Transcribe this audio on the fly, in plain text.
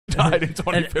died in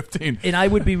 2015. And I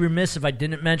would be remiss if I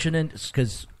didn't mention it,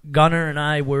 because Gunnar and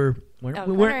I we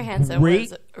Gunnar Hansen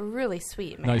was a really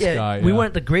sweet man. Nice guy. We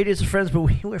weren't the greatest of friends, but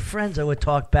we were friends that would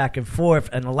talk back and forth.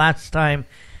 And the last time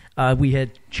we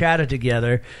had chatted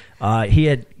together, he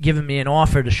had given me an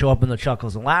offer to show up in the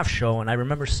Chuckles and Laughs show, and I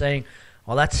remember saying,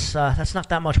 well, that's not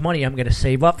that much money I'm going to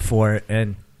save up for it.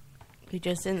 And you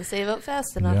just didn't save up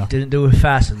fast enough. Yeah. Didn't do it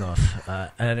fast enough.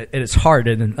 And it's hard.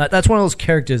 And that's one of those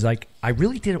characters, like, I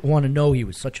really didn't want to know he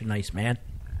was such a nice man.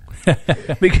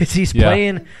 Because he's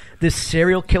playing this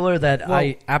serial killer that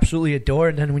I absolutely adore.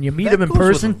 And then when you meet him in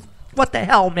person, what the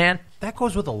hell, man? That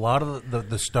goes with a lot of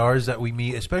the stars that we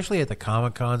meet, especially at the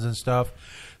Comic-Cons and stuff.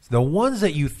 The ones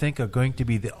that you think are going to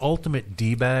be the ultimate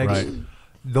D-bags, right.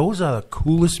 Those are the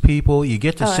coolest people. You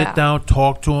get to sit down,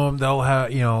 talk to them. They'll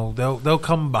have, they'll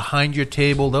come behind your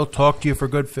table. They'll talk to you for a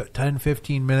good 10,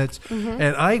 15 minutes. Mm-hmm.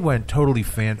 And I went totally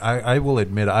I will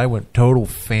admit, I went total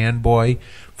fanboy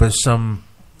for some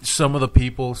of the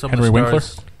people. Henry of the Winkler?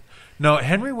 stars. No,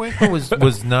 Henry Winkler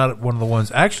was not one of the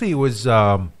ones. Actually, it was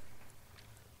Eddie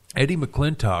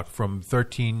McClintock from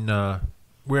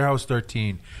Warehouse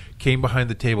 13 came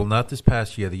behind the table, not this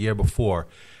past year, the year before.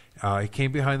 He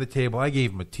came behind the table. I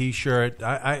gave him a T-shirt.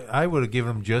 I would have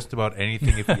given him just about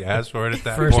anything if he asked for it at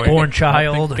that point. Firstborn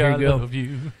child. Here you go.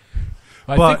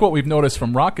 I think what we've noticed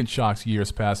from Rock and Shock's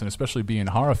years past, and especially being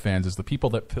horror fans, is the people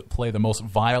that play the most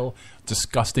vile,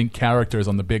 disgusting characters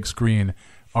on the big screen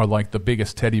are like the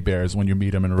biggest teddy bears when you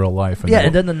meet them in real life.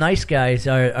 And then the nice guys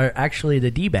are actually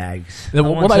the D-bags.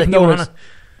 What I've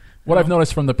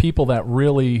noticed from the people that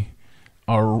really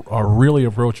are really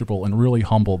approachable and really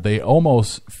humble, they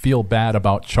almost feel bad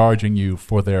about charging you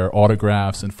for their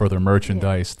autographs and for their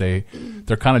merchandise.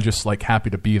 They're kind of just like happy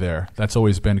to be there. That's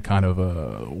always been kind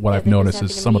of what I've noticed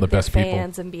is some of the best people.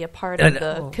 Fans and be a part of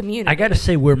the community. I got to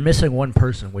say, we're missing one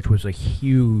person, which was a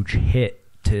huge hit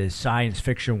to science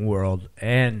fiction world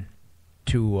and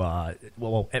to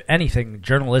anything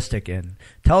journalistic and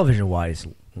television wise.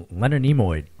 Leonard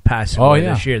Nimoy passed away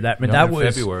this year. That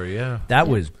was February. Yeah, that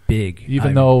was big.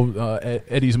 Even though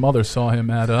Eddie's mother saw him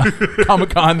at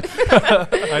Comic-Con.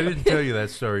 I didn't tell you that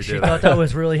story. She thought that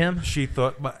was really him. She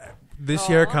thought this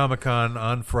year at Comic-Con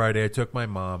on Friday. I took my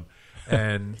mom,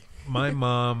 and my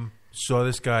mom saw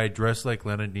this guy dressed like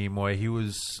Leonard Nimoy. He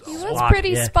was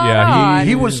pretty spot on.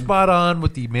 He was spot on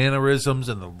with the mannerisms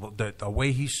and the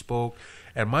way he spoke.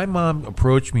 And my mom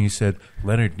approached me and said,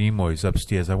 Leonard Nimoy's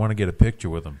upstairs. I want to get a picture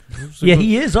with him.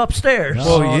 He is upstairs.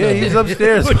 He's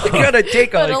upstairs. But you got to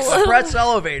take an express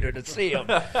elevator to see him.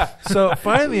 So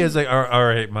finally, I was like, all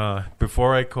right, Ma,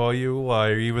 before I call you a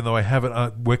liar, even though I have it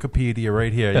on Wikipedia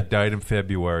right here, he died in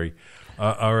February.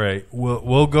 All right,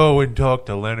 we'll go and talk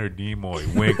to Leonard Nimoy.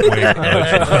 Wink,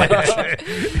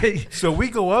 wink. So we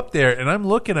go up there, and I'm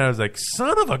looking. I was like,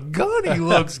 "Son of a gun, he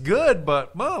looks good."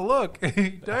 But Ma, look, he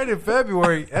died in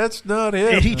February. That's not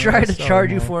him. Did he try to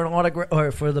charge you for an autograph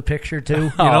or for the picture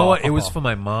too? You know what? It was for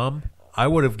my mom. I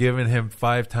would have given him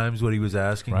 5 times what he was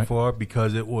asking for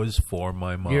because it was for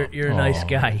my mom. You're a nice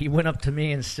guy. He went up to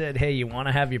me and said, "Hey, you want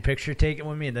to have your picture taken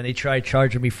with me?" And then he tried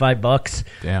charging me $5.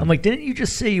 Damn. I'm like, "Didn't you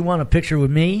just say you want a picture with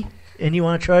me and you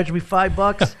want to charge me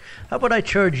 $5? How about I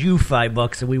charge you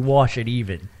 $5 and we wash it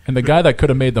even?" And the guy that could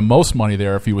have made the most money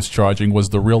there if he was charging was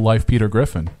the real life Peter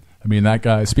Griffin. I mean, that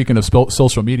guy, speaking of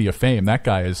social media fame, that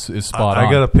guy is spot on.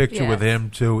 I got a picture with him,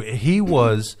 too. He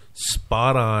was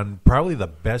spot on, probably the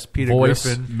best Peter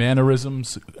Griffin.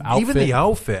 Mannerisms, outfit. Even the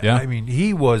outfit. Yeah. I mean,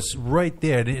 he was right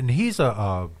there. And he's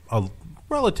a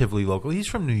relatively local. He's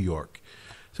from New York.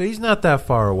 So he's not that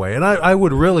far away. And I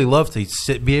would really love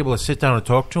to be able to sit down and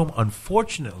talk to him.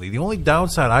 Unfortunately, the only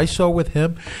downside I saw with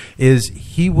him is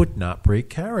he would not break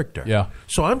character. Yeah.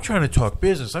 So I'm trying to talk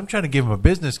business. I'm trying to give him a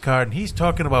business card, and he's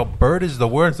talking about bird is the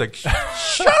word. It's like,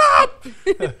 shut up!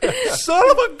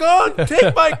 Son of a gun!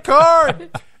 Take my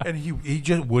card! And he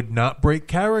just would not break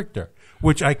character,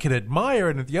 which I can admire,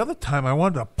 and at the other time, I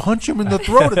wanted to punch him in the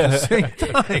throat at the same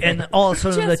time. And all of a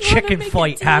sudden, the chicken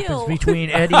fight happens between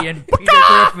Eddie and Peter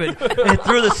Griffin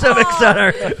through the Civic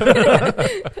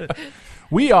Center.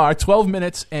 We are 12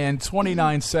 minutes and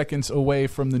 29 seconds away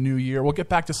from the new year. We'll get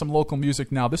back to some local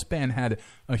music now. This band had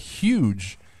a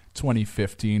huge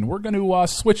 2015. We're going to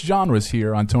switch genres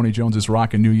here on Tony Jones's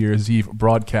Rockin' New Year's Eve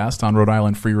broadcast on Rhode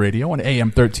Island Free Radio on AM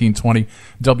 1320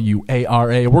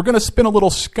 WARA. We're going to spin a little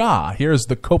ska. Here's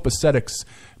the Copacetics.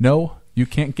 No, you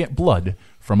can't get blood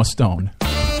from a stone.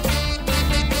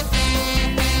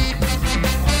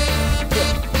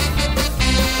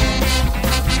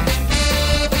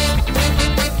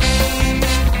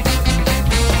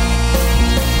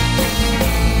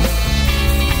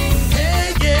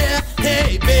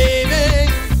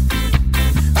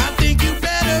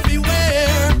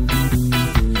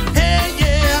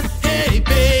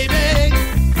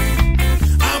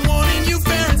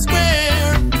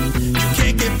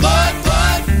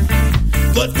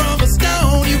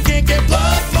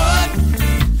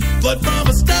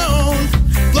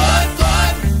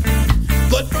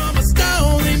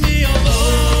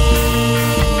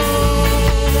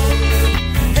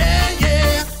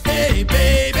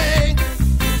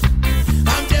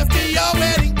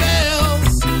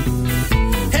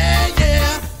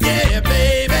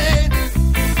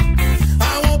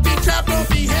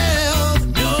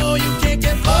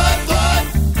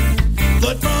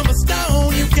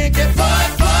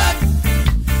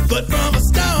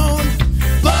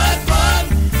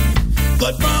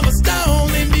 but from a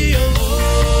stone, leave me alone.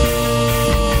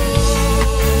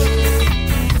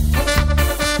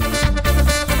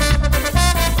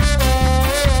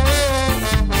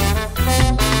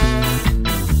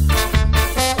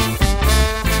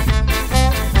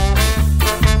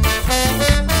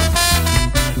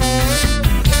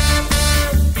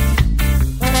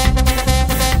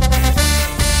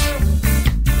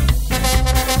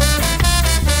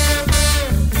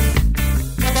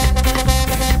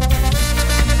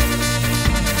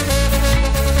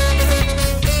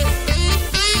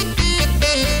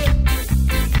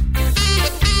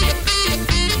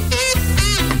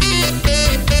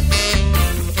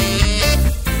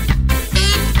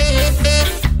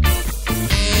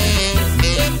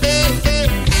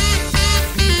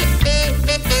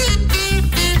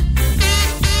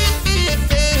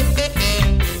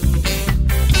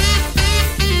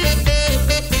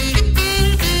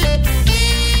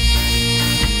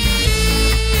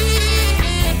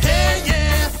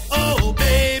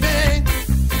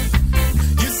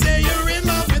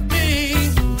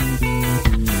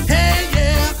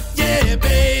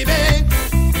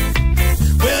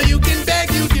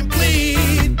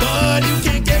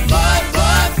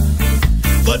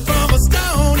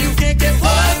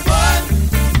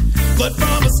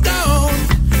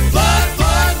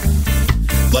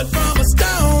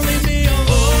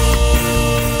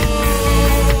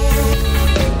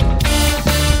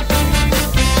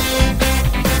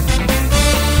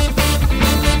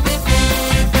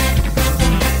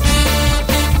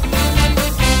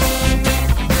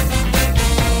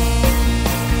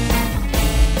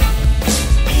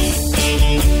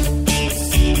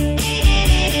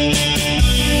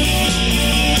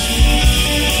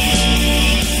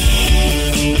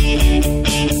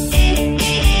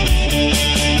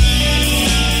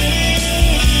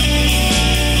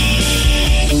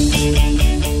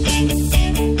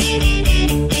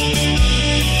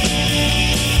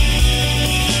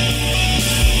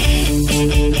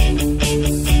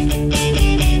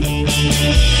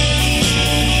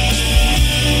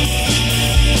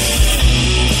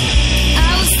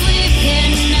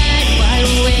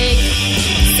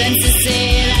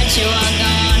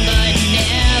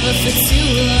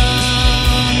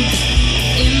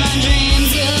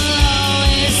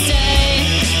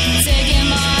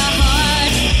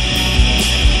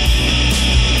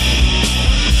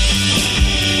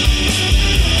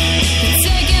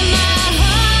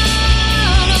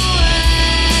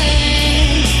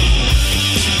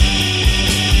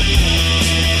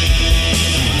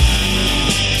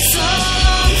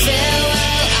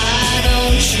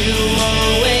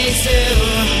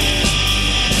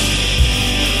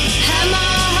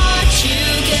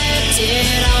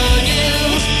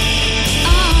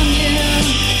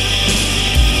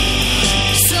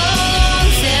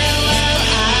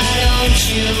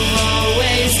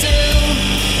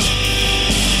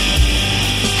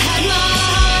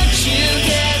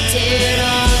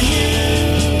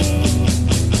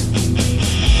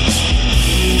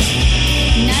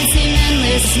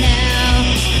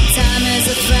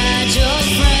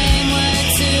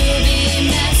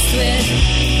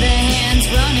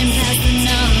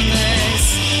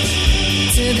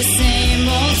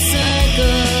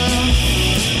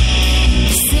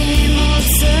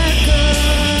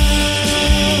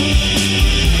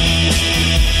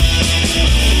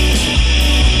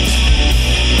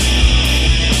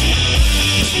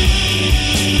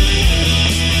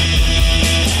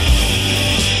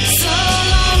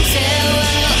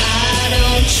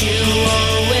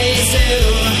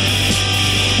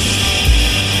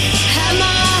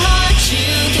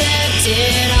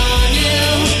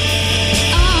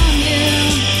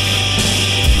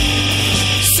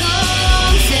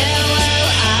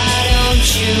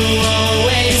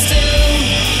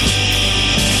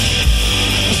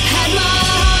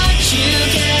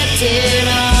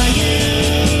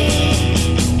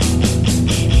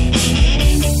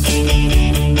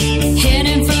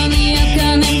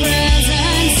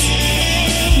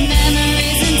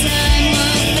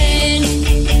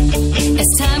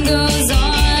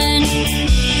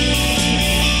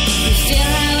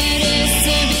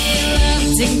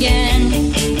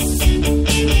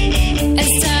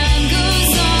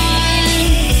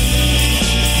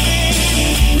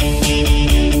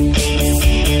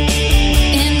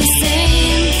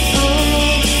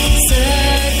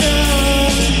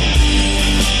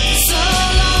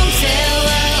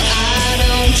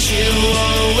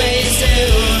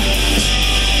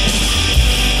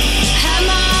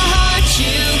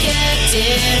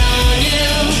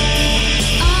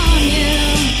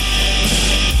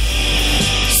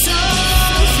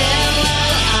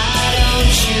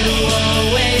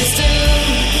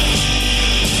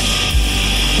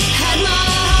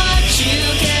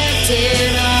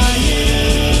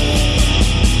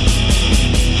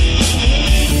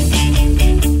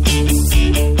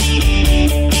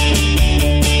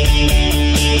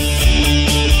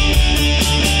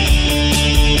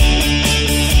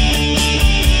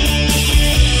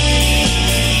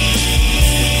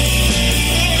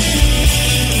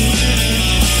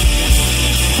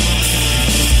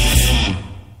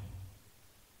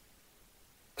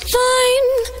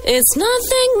 It's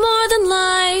nothing more than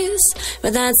lies,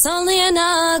 but that's only an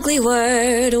ugly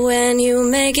word when you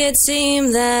make it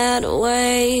seem that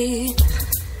way.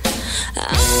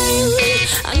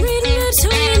 I'm reading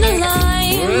between the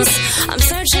lines. I'm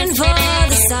searching for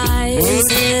the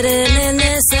signs hidden in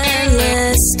this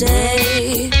endless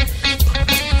day.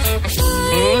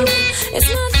 Fine, it's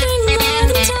nothing more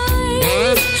than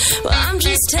time. Well, I'm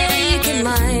just taking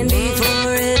mine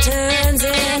before it turns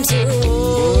into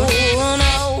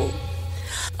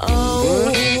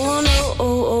oh no, oh no,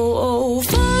 oh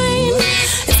fine.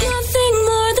 It's nothing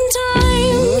more than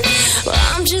time. Well,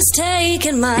 I'm just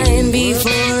taking mine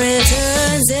before it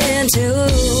turns into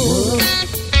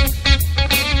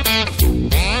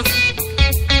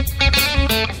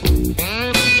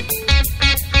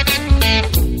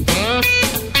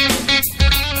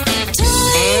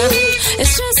time.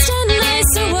 It's just a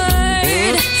nicer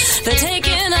word for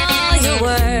taking all your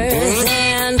worth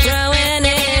and throwing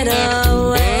it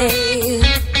away.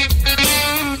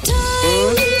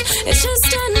 Time, it's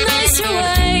just a nicer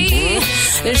way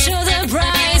to show the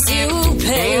price you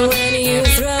pay when you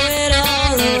throw it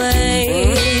all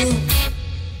away.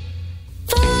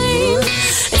 Fine,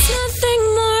 it's nothing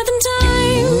more than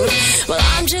time. Well,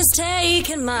 I'm just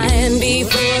taking mine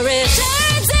before it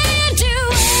turns into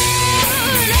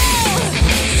oh no,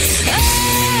 oh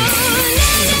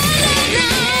no, no,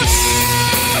 no,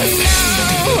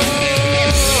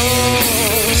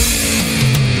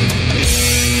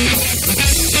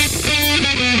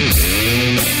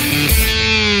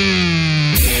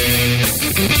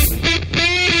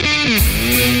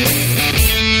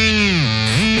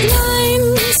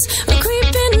 lines were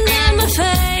creeping down my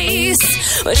face,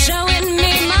 were showing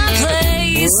me my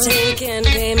place, taking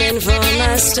payment for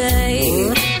my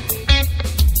stay.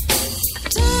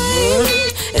 Time,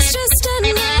 it's just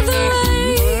another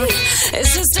way,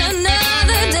 it's just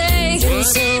another day, and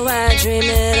so I dream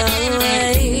it all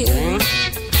away.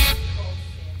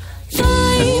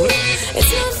 Fine,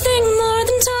 it's nothing more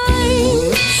than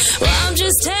time. Well, I'm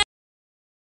just taking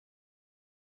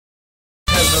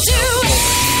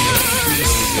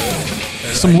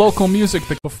Some local music.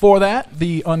 Before that,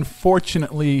 the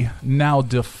unfortunately now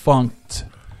defunct,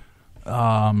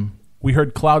 we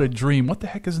heard Clouded Dream. What the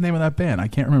heck is the name of that band? I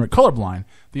can't remember. Colorblind.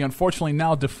 The unfortunately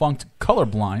now defunct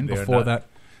Colorblind. Before that.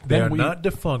 They are not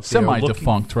defunct.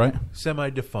 Semi-defunct, right?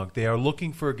 Semi-defunct. They are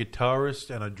looking for a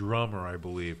guitarist and a drummer, I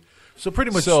believe. So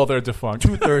pretty much, so they're defunct.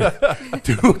 Two-thirds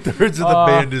of the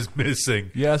band is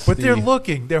missing. Yes, but they're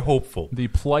looking. They're hopeful. The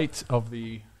plight of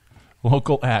the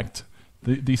local act,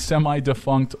 the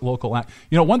semi-defunct local act.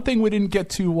 You know, one thing we didn't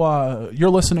get to. You're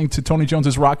listening to Tony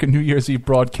Jones's Rockin' New Year's Eve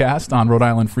broadcast on Rhode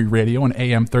Island Free Radio and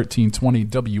AM 1320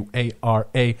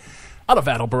 WARA. Out of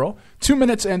Attleboro. 2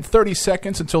 minutes and 30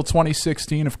 seconds until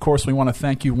 2016. Of course, we want to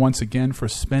thank you once again for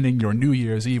spending your New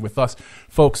Year's Eve with us.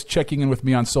 Folks, checking in with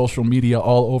me on social media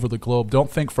all over the globe. Don't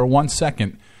think for 1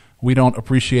 second we don't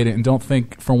appreciate it, and don't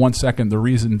think for 1 second the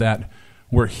reason that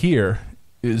we're here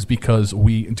is because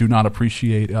we do not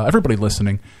appreciate everybody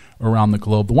listening around the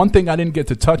globe. The one thing I didn't get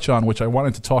to touch on, which I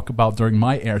wanted to talk about during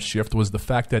my air shift, was the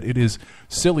fact that it is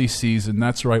silly season.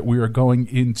 That's right, we are going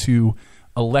into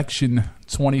election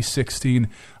 2016.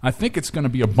 I think it's going to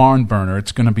be a barn burner.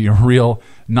 It's going to be a real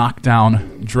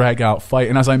knockdown, drag-out fight.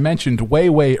 And as I mentioned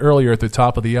way earlier at the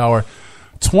top of the hour,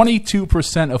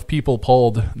 22% of people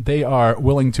polled, they are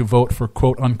willing to vote for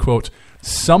quote-unquote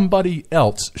somebody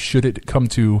else should it come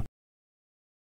to